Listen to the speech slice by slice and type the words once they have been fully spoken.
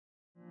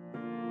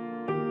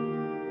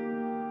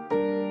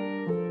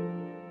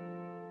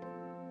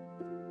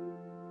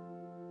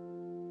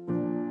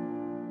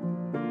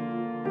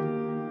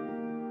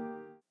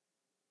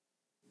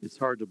It's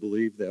hard to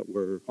believe that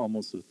we're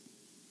almost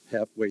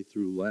halfway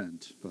through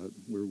Lent, but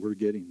we're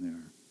getting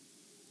there.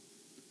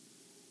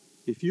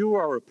 If you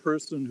are a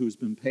person who's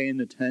been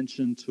paying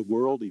attention to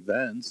world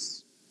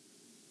events,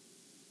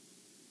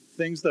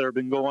 things that have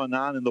been going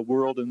on in the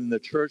world and in the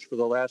church for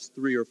the last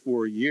 3 or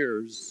 4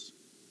 years,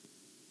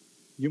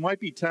 you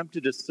might be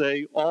tempted to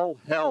say, all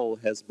hell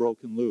has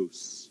broken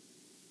loose.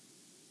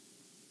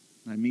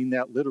 I mean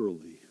that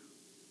literally.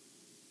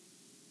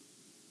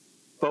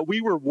 But we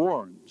were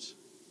warned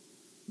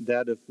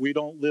that if we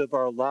don't live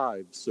our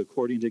lives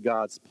according to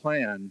God's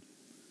plan,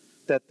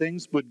 that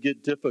things would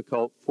get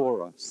difficult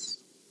for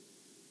us.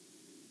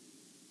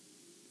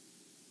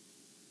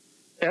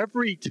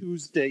 Every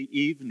Tuesday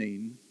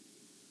evening,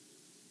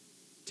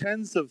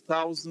 tens of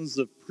thousands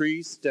of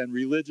priests and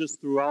religious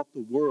throughout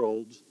the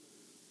world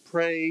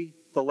pray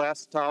the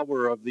last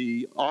hour of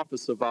the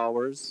office of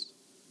hours,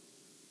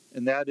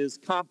 and that is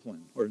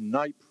Compline, or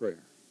night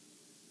prayer.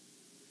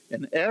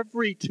 And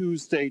every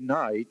Tuesday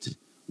night,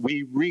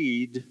 we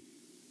read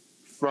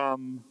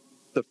from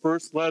the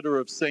first letter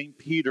of St.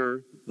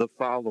 Peter the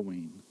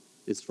following.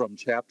 It's from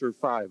chapter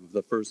 5 of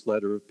the first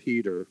letter of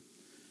Peter.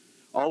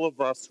 All of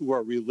us who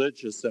are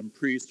religious and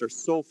priests are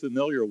so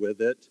familiar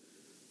with it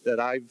that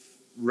I've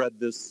read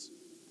this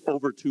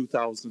over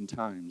 2,000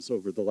 times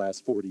over the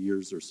last 40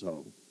 years or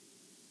so.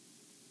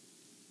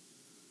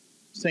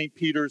 St.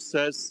 Peter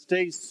says,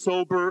 "Stay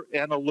sober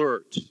and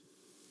alert.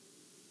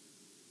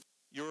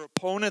 Your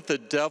opponent, the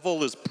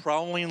devil, is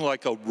prowling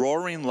like a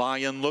roaring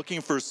lion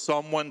looking for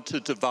someone to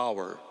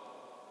devour.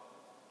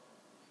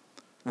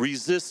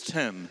 Resist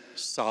him,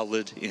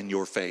 solid in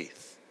your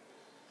faith."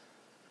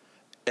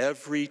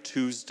 Every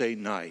Tuesday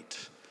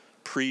night,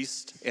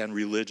 priests and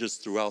religious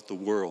throughout the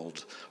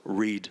world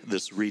read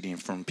this reading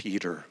from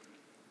Peter.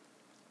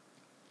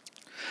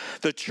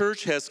 The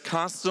church has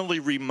constantly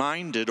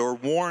reminded or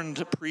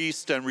warned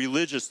priests and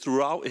religious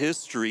throughout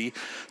history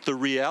the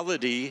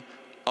reality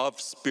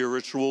of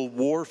spiritual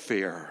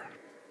warfare.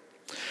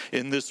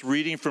 In this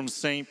reading from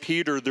St.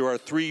 Peter, there are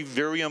 3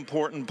 very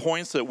important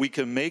points that we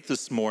can make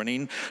this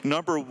morning.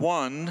 Number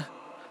 1,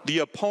 the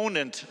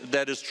opponent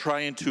that is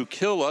trying to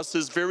kill us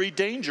is very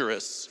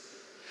dangerous.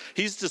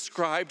 He's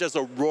described as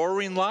a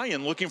roaring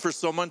lion looking for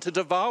someone to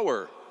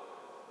devour.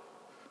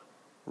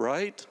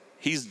 Right?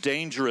 He's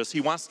dangerous. He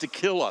wants to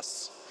kill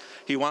us.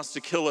 He wants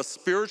to kill us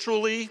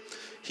spiritually.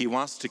 He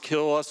wants to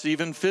kill us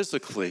even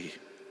physically.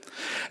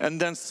 And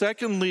then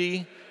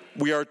secondly,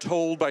 we are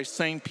told by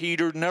St.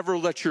 Peter, never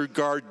let your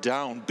guard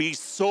down. Be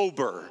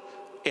sober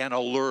and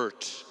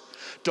alert.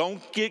 Don't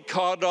get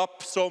caught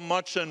up so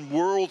much in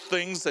world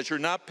things that you're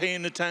not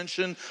paying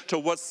attention to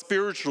what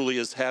spiritually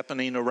is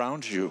happening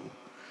around you.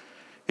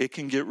 It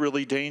can get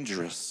really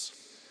dangerous.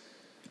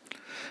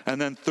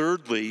 And then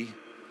thirdly,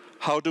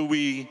 how do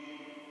we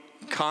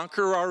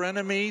conquer our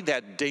enemy,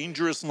 that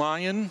dangerous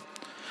lion?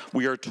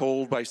 We are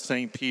told by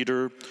St.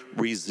 Peter,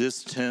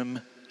 resist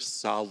him,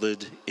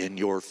 solid in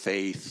your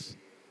faith.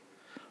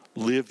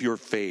 Live your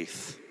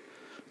faith.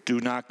 Do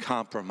not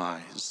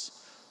compromise.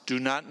 Do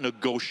not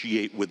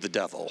negotiate with the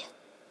devil.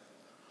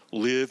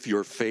 Live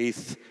your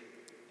faith,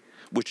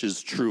 which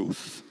is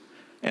truth,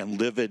 and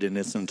live it in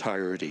its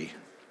entirety.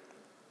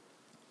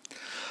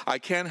 I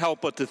can't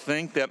help but to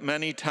think that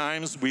many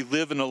times we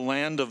live in a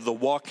land of the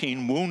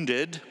walking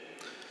wounded.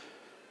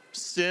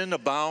 Sin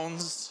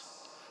abounds.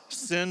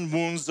 Sin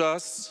wounds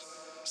us.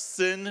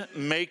 Sin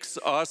makes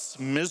us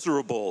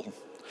miserable.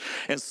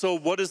 And so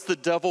what is the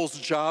devil's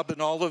job in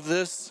all of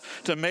this?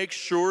 To make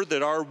sure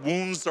that our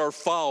wounds are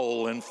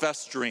foul and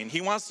festering.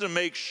 He wants to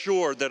make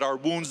sure that our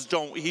wounds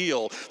don't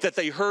heal, that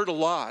they hurt a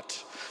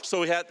lot,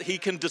 so he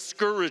can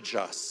discourage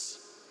us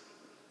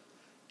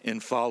in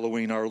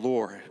following our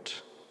Lord.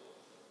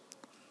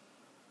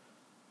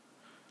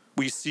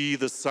 We see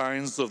the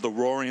signs of the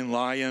roaring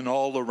lion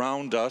all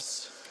around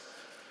us.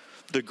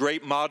 The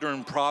great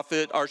modern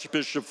prophet,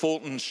 Archbishop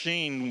Fulton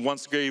Sheen,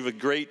 once gave a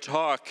great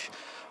talk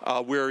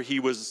where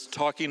he was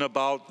talking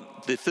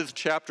about the 5th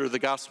chapter of the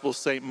Gospel of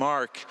St.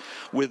 Mark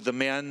with the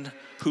man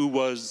who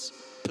was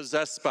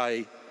possessed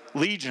by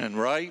legion,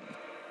 right?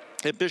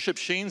 And Bishop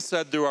Sheen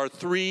said there are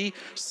 3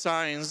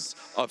 signs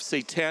of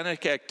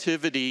satanic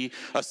activity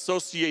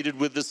associated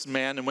with this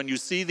man, and when you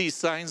see these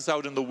signs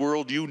out in the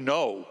world, you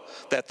know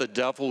that the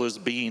devil is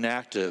being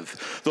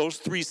active. Those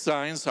 3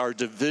 signs are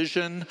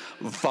division,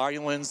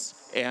 violence,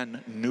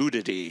 and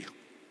nudity.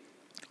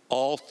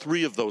 All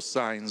 3 of those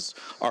signs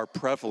are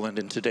prevalent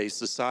in today's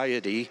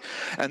society.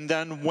 And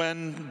then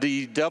when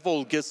the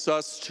devil gets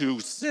us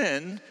to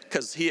sin,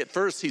 because at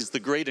first he's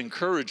the great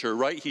encourager,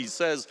 right? He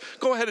says,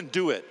 go ahead and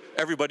do it.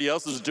 Everybody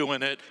else is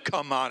doing it.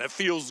 Come on, it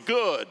feels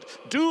good.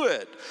 Do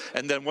it.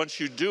 And then once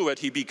you do it,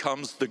 he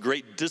becomes the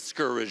great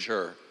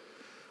discourager.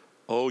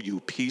 Oh,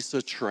 you piece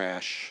of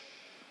trash.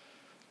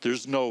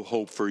 There's no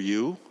hope for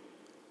you.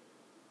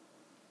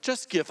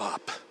 Just give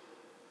up.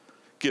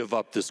 Give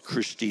up this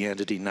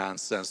Christianity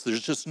nonsense.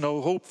 There's just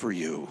no hope for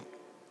you.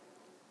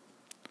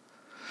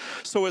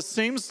 So it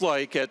seems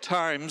like at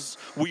times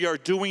we are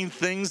doing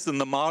things in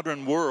the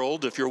modern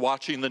world, if you're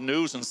watching the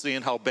news and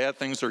seeing how bad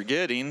things are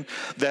getting,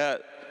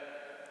 that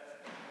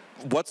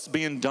what's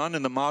being done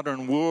in the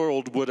modern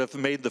world would have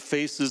made the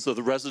faces of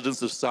the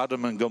residents of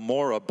Sodom and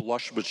Gomorrah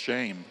blush with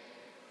shame.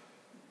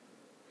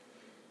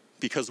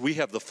 Because we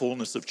have the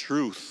fullness of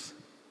truth.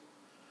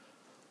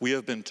 We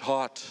have been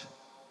taught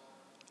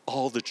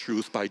all the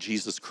truth by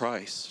Jesus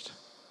Christ.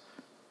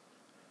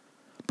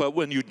 But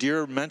when you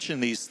dare mention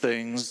these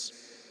things,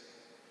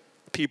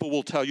 people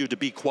will tell you to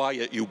be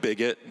quiet, you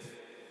bigot.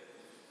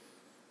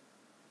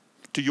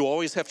 Do you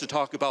always have to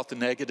talk about the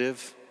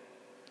negative?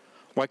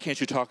 Why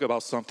can't you talk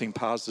about something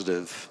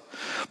positive?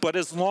 But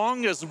as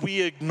long as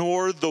we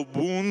ignore the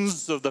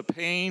wounds of the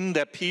pain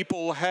that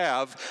people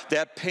have,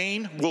 that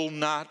pain will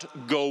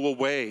not go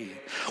away.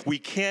 We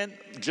can't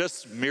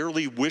just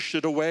merely wish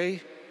it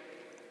away.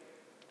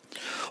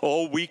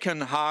 Oh, we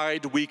can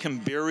hide, we can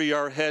bury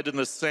our head in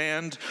the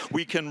sand,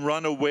 we can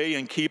run away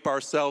and keep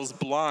ourselves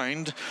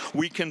blind,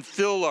 we can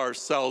fill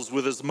ourselves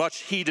with as much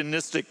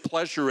hedonistic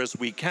pleasure as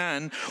we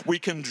can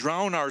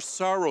drown our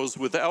sorrows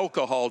with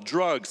alcohol,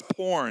 drugs,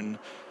 porn,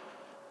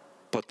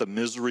 but the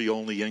misery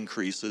only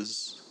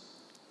increases.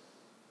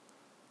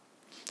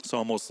 It's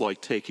almost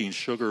like taking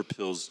sugar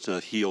pills to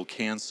heal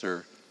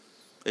cancer.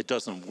 It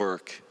doesn't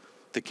work.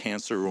 The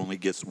cancer only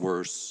gets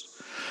worse.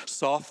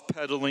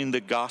 Soft-pedaling the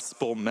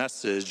gospel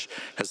message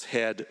has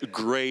had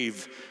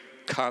grave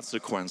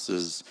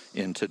consequences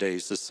in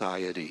today's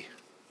society.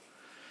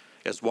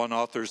 As one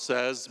author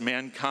says,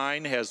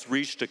 mankind has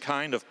reached a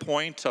kind of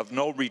point of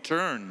no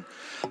return.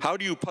 How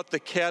do you put the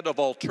cat of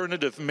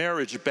alternative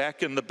marriage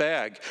back in the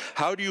bag?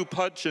 How do you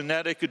put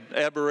genetic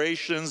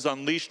aberrations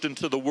unleashed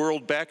into the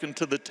world back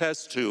into the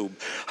test tube?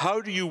 How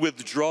do you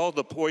withdraw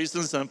the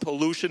poisons and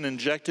pollution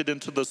injected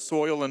into the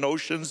soil and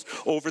oceans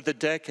over the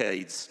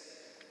decades?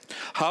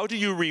 How do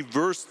you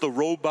reverse the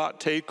robot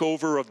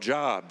takeover of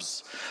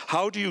jobs?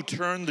 How do you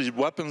turn the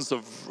weapons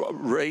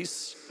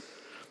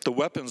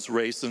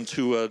race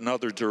into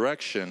another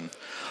direction?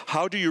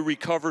 How do you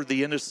recover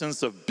the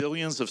innocence of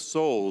billions of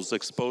souls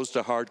exposed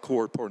to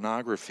hardcore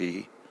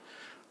pornography?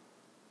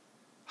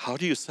 How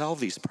do you solve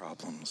these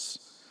problems?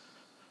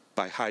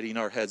 By hiding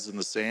our heads in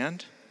the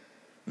sand?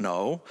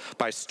 No.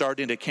 By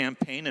starting a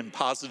campaign in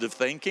positive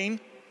thinking?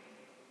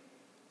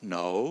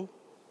 No.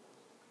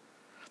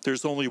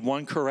 There's only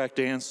one correct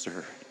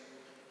answer.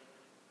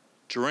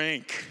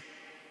 Drink.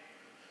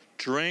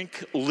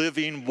 Drink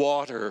living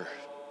water.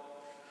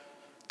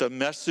 The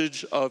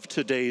message of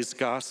today's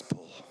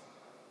gospel.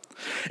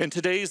 In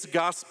today's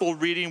gospel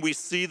reading, we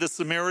see the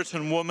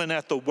Samaritan woman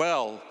at the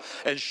well,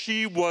 and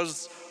she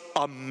was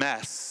a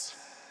mess.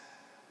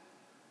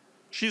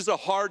 She's a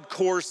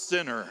hardcore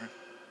sinner,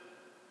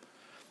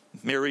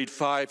 married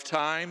 5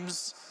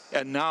 times,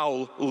 and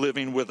now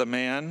living with a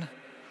man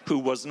who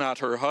was not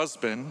her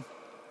husband.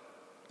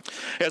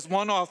 As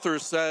one author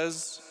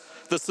says,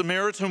 the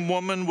Samaritan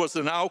woman was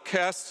an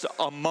outcast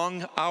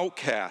among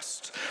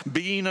outcasts.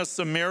 Being a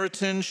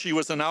Samaritan, she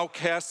was an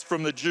outcast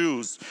from the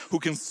Jews, who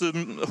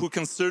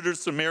considered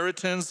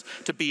Samaritans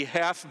to be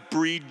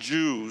half-breed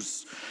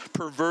Jews,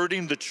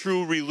 perverting the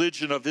true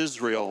religion of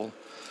Israel.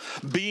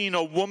 Being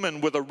a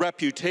woman with a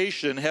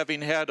reputation,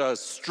 having had a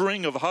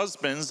string of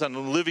husbands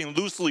and living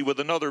loosely with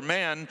another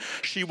man,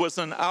 she was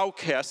an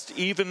outcast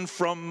even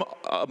from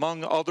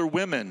among other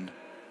women.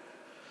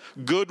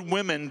 Good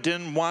women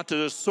didn't want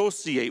to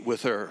associate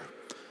with her.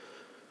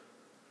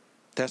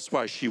 That's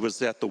why she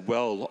was at the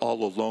well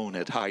all alone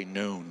at high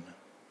noon.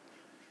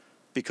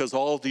 Because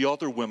all the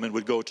other women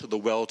would go to the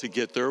well to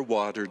get their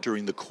water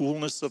during the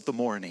coolness of the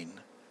morning.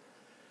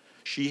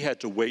 She had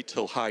to wait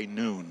till high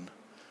noon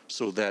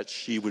so that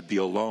she would be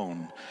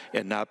alone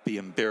and not be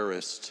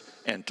embarrassed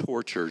and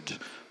tortured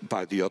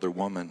by the other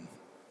woman.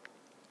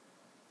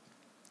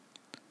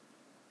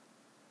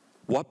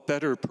 What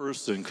better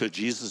person could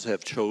Jesus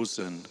have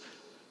chosen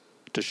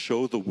to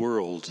show the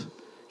world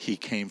he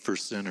came for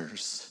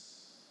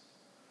sinners?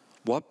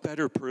 What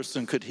better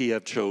person could he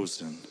have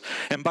chosen?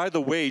 And by the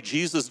way,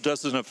 Jesus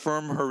doesn't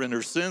affirm her in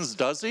her sins,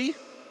 does he?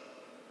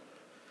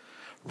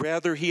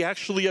 Rather, he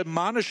actually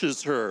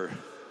admonishes her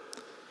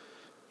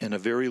in a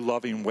very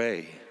loving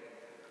way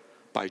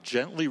by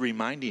gently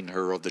reminding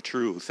her of the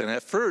truth. And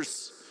at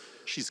first,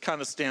 she's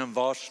kind of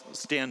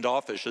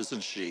standoffish,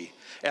 isn't she?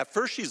 At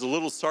first, she's a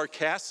little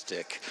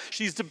sarcastic.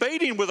 She's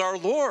debating with our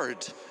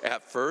Lord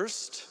at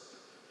first,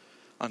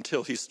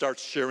 until he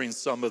starts sharing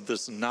some of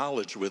this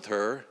knowledge with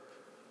her.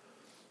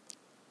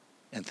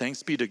 And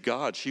thanks be to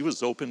God, she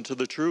was open to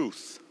the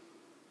truth.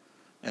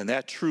 And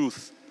that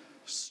truth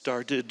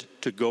started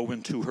to go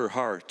into her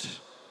heart.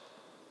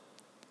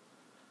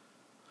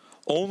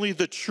 Only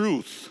the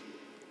truth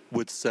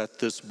would set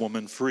this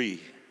woman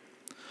free.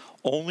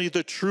 Only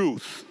the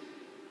truth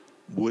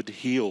would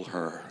heal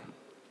her.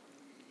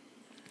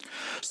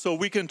 So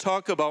we can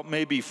talk about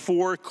maybe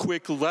 4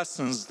 quick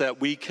lessons that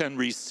we can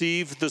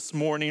receive this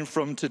morning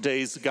from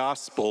today's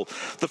gospel.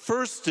 The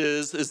first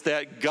is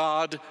that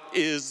God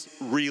is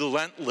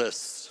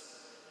relentless.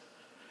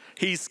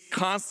 He's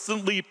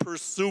constantly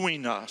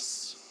pursuing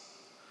us.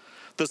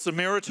 The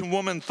Samaritan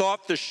woman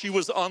thought that she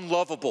was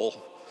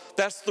unlovable.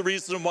 That's the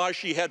reason why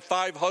she had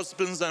 5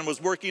 husbands and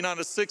was working on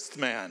a 6th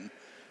man.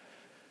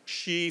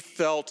 She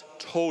felt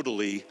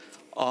totally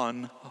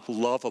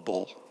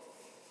unlovable.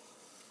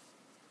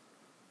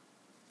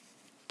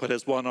 But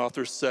as one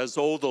author says,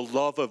 oh, the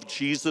love of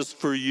Jesus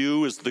for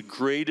you is the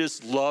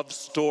greatest love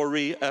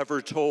story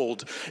ever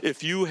told.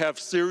 If you have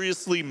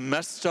seriously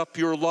messed up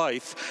your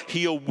life,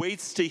 he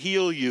awaits to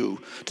heal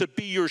you, to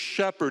be your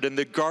shepherd and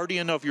the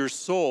guardian of your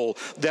soul.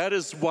 That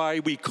is why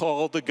we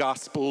call the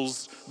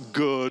Gospels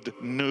good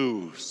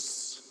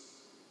news.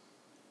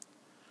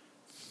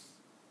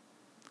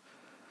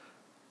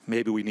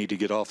 Maybe we need to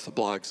get off the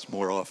blogs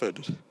more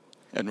often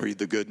and read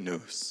the good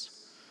news.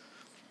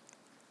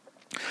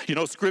 You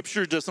know,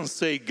 Scripture doesn't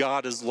say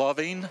God is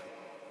loving.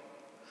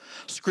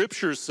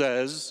 Scripture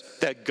says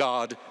that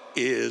God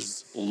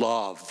is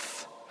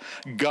love.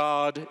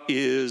 God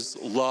is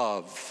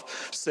love.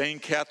 St.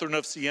 Catherine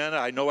of Siena,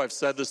 I know I've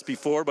said this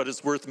before, but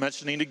it's worth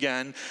mentioning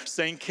again.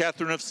 St.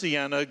 Catherine of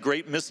Siena,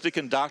 great mystic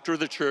and doctor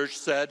of the church,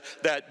 said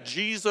that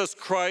Jesus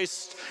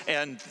Christ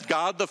and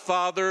God the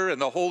Father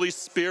and the Holy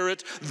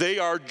Spirit, they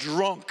are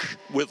drunk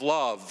with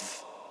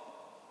love.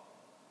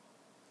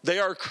 They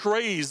are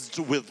crazed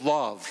with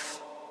love.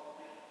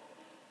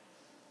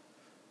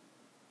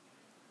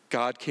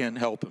 God can't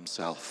help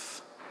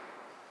himself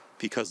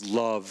because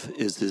love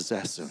is his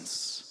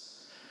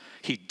essence.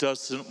 He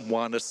doesn't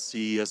want to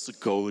see us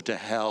go to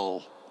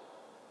hell.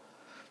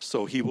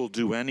 So he will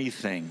do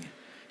anything.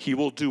 He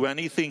will do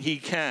anything he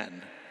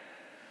can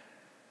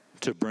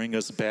to bring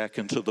us back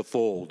into the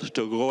fold,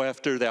 to go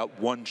after that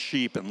one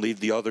sheep and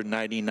leave the other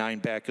 99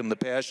 back in the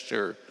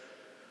pasture.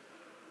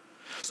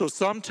 So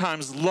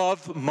sometimes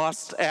love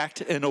must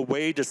act in a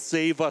way to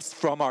save us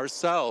from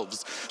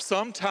ourselves.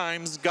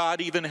 Sometimes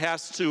God even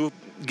has to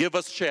give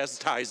us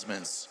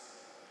chastisements.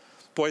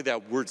 Boy,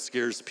 that word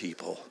scares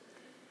people.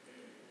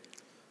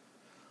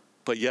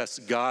 But yes,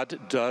 God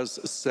does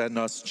send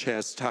us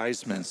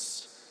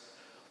chastisements.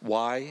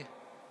 Why?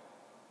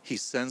 He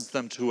sends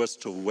them to us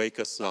to wake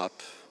us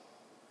up.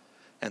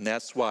 And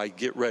that's why,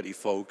 get ready,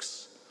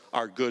 folks,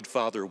 our good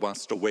Father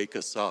wants to wake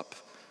us up.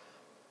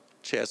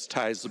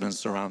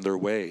 Chastisements are on their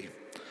way.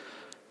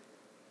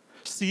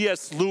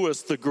 C.S.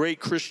 Lewis, the great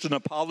Christian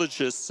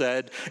apologist,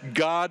 said,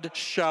 God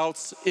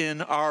shouts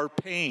in our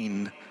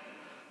pain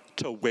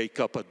to wake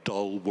up a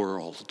dull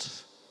world.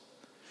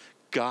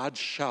 God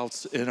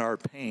shouts in our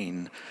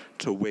pain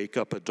to wake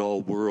up a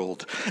dull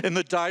world. In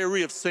the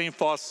diary of St.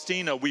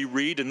 Faustina, we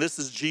read, and this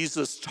is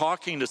Jesus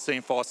talking to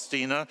St.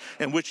 Faustina,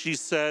 in which he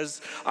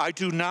says, I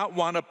do not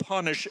want to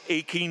punish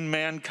aching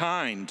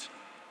mankind,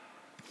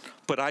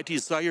 but I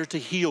desire to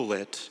heal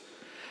it,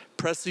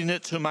 pressing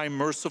it to my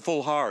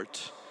merciful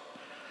heart.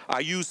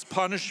 I use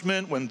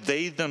punishment when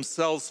they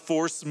themselves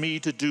force me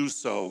to do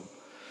so.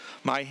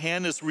 My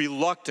hand is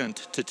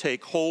reluctant to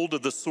take hold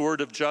of the sword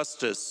of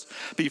justice.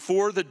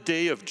 Before the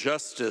day of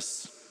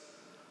justice,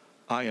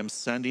 I am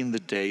sending the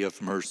day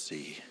of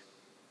mercy.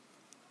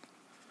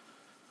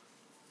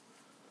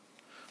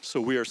 So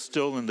we are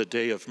still in the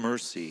day of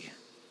mercy,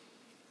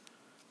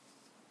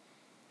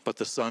 but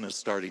the sun is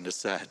starting to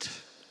set.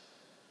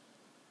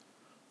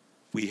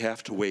 We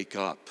have to wake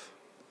up,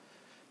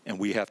 and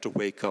we have to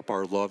wake up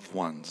our loved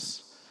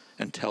ones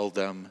and tell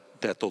them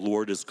that the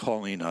Lord is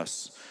calling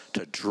us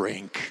to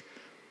drink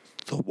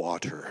the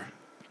water.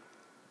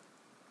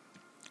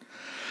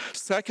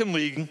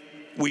 Secondly,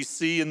 we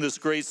see in this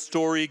great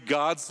story,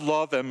 God's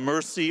love and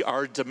mercy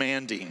are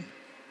demanding.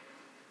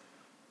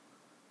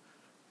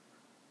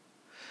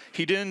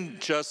 He didn't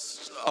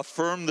just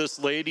affirm this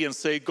lady and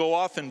say, go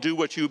off and do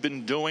what you've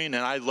been doing,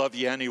 and I love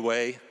you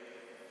anyway.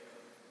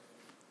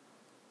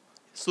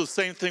 So the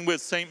same thing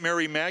with St.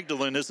 Mary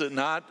Magdalene, is it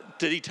not?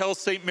 Did he tell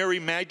St. Mary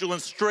Magdalene,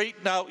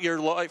 straighten out your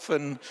life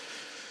and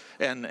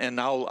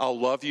I'll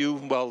love you?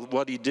 Well,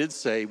 what he did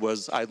say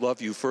was, I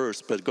love you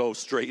first, but go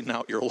straighten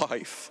out your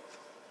life.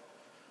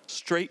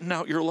 Straighten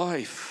out your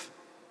life.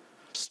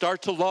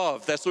 Start to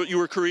love. That's what you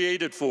were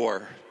created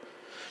for.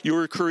 You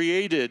were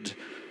created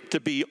to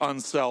be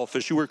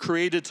unselfish. You were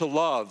created to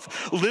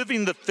love.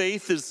 Living the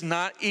faith is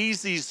not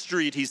easy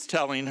street, he's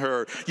telling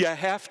her. You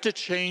have to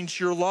change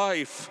your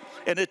life.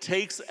 And it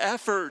takes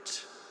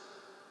effort.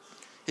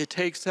 It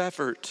takes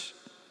effort.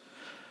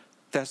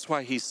 That's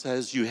why he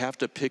says you have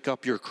to pick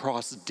up your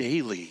cross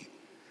daily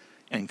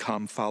and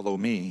come follow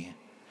me.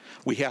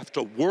 We have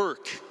to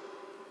work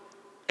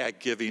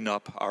at giving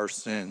up our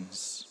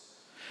sins.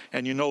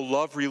 And you know,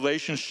 love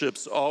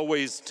relationships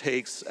always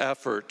takes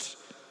effort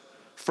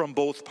from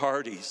both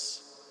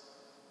parties.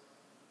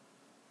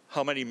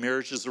 How many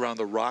marriages are on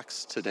the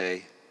rocks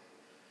today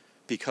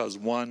because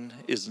one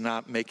is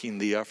not making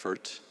the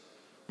effort?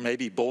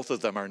 Maybe both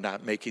of them are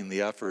not making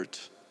the effort.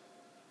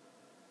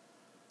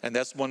 And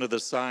that's one of the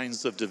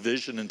signs of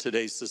division in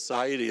today's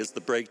society, is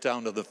the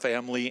breakdown of the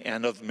family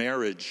and of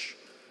marriage.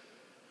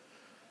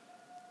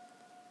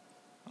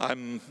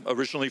 I'm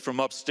originally from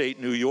upstate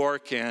New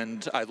York,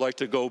 and I'd like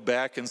to go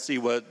back and see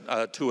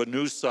to a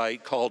news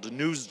site called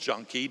News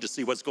Junkie to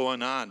see what's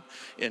going on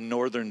in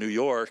northern New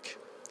York.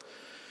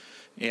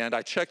 And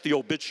I check the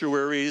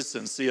obituaries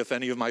and see if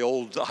any of my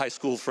old high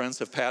school friends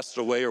have passed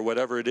away or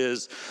whatever it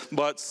is.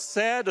 But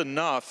sad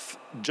enough,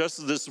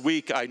 just this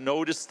week, I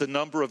noticed the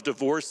number of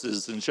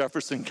divorces in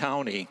Jefferson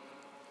County,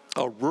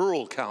 a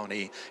rural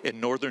county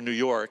in northern New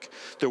York.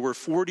 There were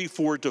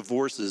 44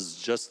 divorces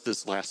just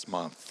this last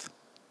month.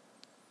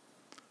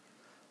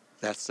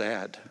 That's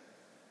sad.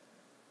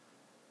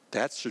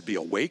 That should be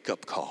a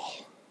wake-up call.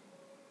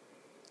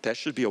 That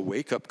should be a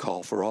wake-up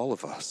call for all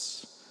of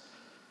us.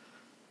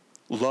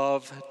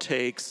 Love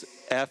takes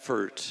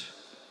effort.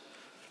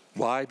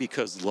 Why?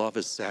 Because love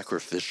is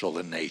sacrificial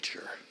in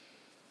nature.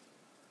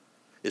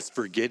 It's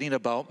forgetting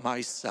about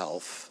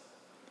myself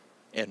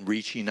and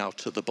reaching out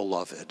to the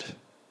beloved.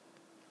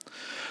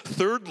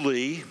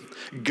 Thirdly,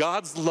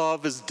 God's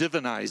love is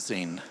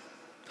divinizing.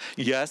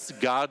 Yes,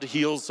 God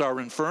heals our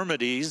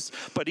infirmities,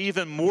 but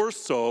even more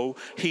so,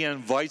 he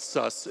invites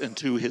us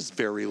into his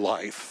very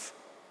life.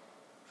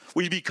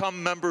 We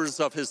become members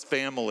of his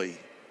family.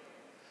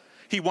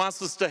 He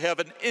wants us to have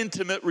an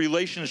intimate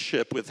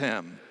relationship with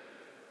him.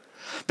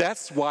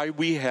 That's why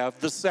we have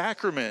the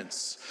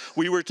sacraments.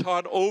 We were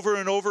taught over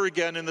and over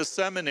again in the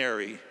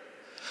seminary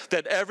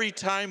that every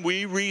time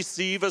we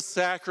receive a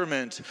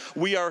sacrament,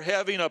 we are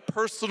having a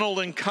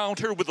personal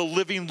encounter with the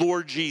living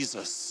Lord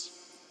Jesus.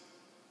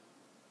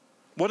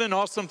 What an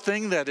awesome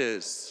thing that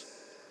is.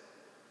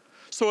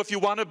 So if you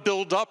want to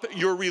build up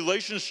your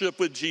relationship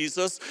with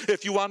Jesus,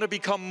 if you want to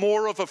become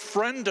more of a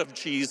friend of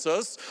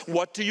Jesus,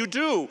 what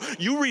do?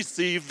 You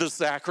receive the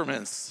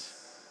sacraments.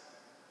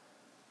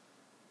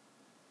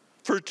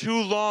 For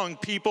too long,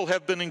 people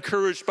have been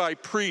encouraged by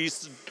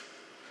priests,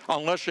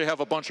 unless you have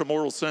a bunch of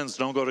mortal sins,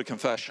 don't go to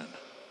confession.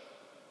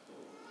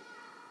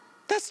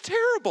 That's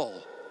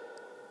terrible.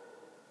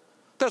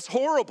 That's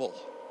horrible.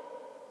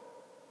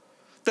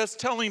 That's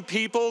telling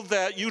people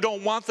that you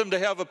don't want them to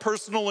have a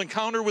personal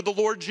encounter with the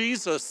Lord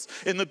Jesus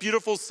in the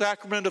beautiful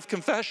sacrament of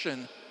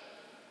confession.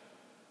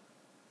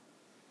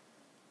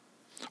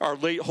 Our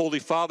late Holy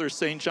Father,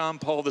 St. John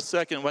Paul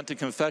II, went to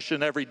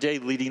confession every day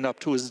leading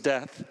up to his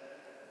death.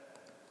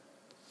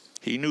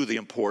 He knew the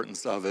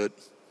importance of it.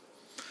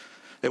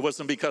 It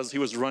wasn't because he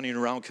was running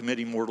around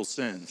committing mortal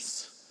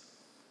sins.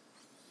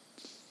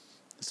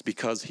 It's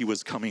because he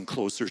was coming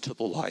closer to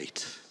the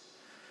light.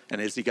 And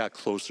as he got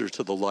closer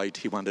to the light,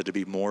 he wanted to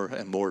be more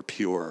and more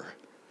pure.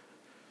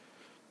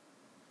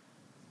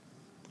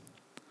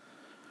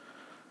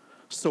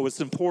 So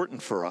it's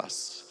important for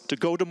us to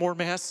go to more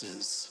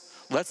masses.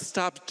 Let's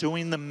stop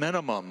doing the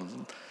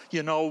minimum.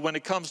 You know, when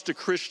it comes to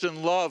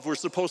Christian love, we're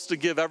supposed to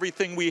give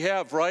everything we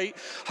have, right?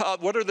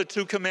 What are the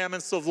 2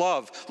 commandments of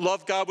love?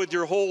 Love God with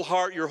your whole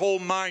heart, your whole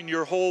mind,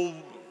 your whole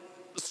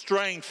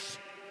strength,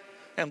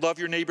 and love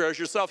your neighbor as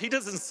yourself. He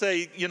doesn't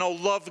say,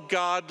 love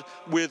God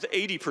with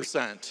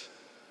 80%.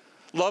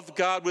 Love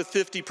God with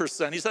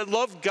 50%. He said,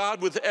 love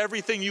God with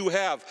everything you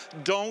have.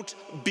 Don't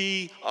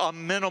be a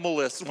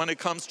minimalist when it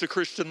comes to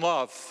Christian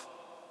love.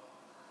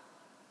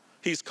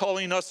 He's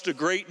calling us to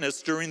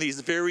greatness during these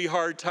very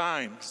hard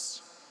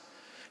times.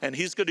 And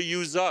he's going to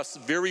use us,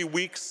 very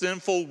weak,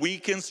 sinful,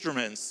 weak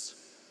instruments,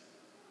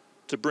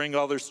 to bring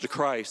others to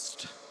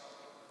Christ.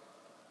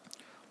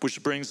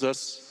 Which brings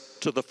us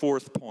to the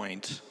 4th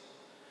point.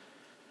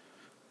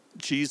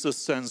 Jesus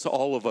sends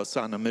all of us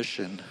on a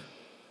mission.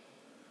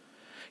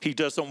 He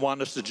doesn't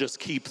want us to just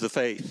keep the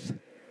faith.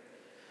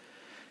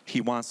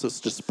 He wants us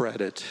to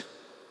spread it.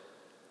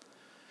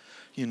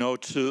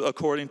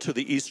 According to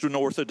the Eastern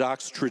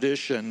Orthodox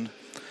tradition,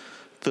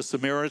 the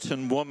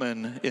Samaritan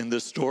woman in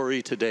this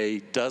story today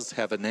does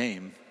have a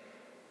name.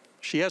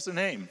 She has a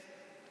name.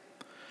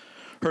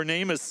 Her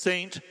name is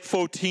Saint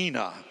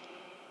Photina.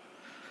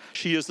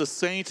 She is a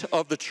saint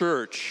of the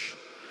church.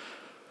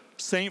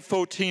 Saint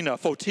Photina.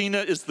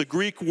 Photina is the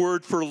Greek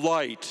word for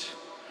light.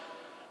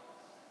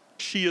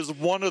 She is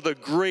one of the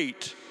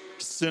great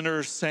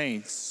sinner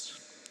saints.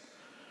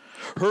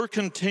 Her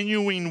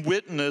continuing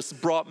witness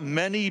brought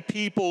many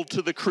people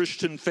to the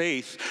Christian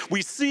faith.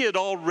 We see it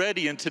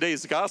already in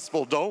today's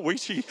gospel, don't we?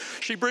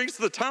 She brings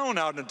the town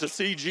out and to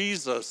see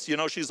Jesus.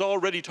 She's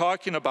already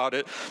talking about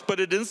it. But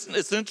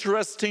it's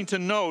interesting to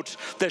note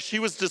that she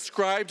was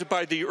described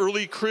by the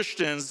early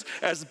Christians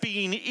as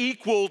being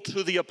equal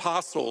to the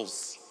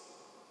apostles.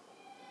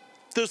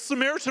 The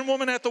Samaritan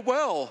woman at the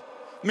well,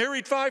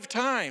 married 5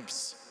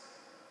 times.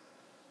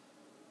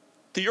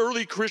 The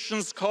early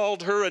Christians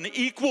called her an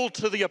equal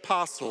to the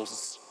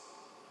apostles.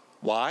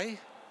 Why?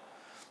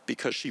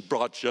 Because she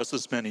brought just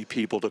as many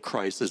people to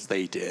Christ as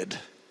they did.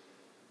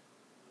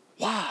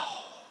 Wow.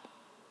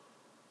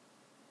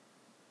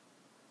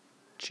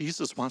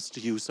 Jesus wants to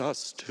use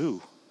us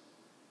too.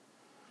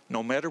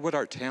 No matter what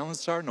our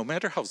talents are, no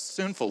matter how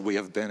sinful we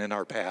have been in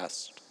our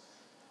past,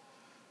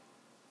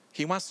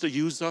 he wants to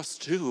use us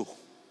too.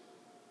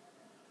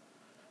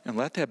 And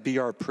let that be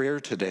our prayer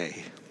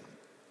today.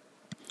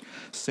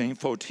 Saint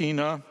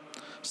Photina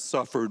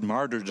suffered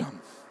martyrdom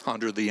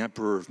under the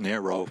Emperor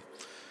Nero.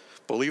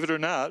 Believe it or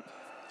not,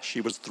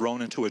 she was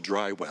thrown into a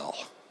dry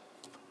well,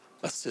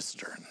 a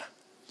cistern,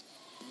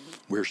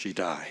 where she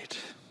died.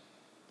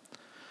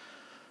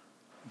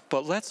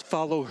 But let's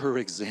follow her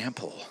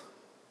example.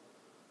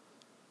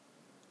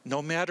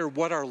 No matter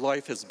what our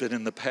life has been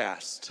in the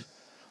past,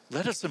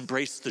 let us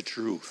embrace the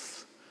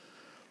truth.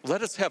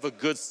 Let us have a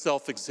good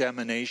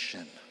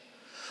self-examination.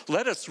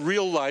 Let us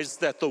realize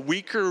that the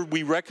weaker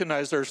we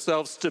recognize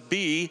ourselves to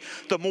be,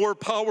 the more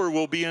power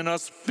will be in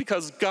us,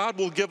 because God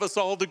will give us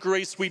all the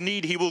grace we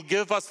need. He will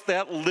give us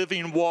that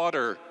living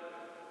water.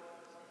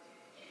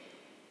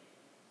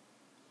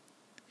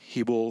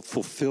 He will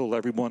fulfill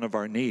every one of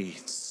our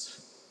needs.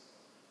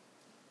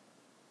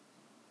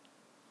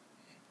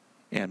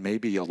 And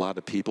maybe a lot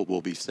of people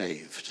will be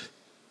saved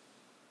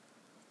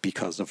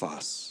because of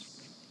us.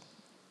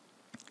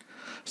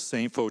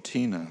 Saint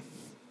Photina,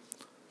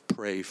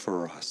 pray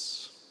for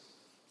us.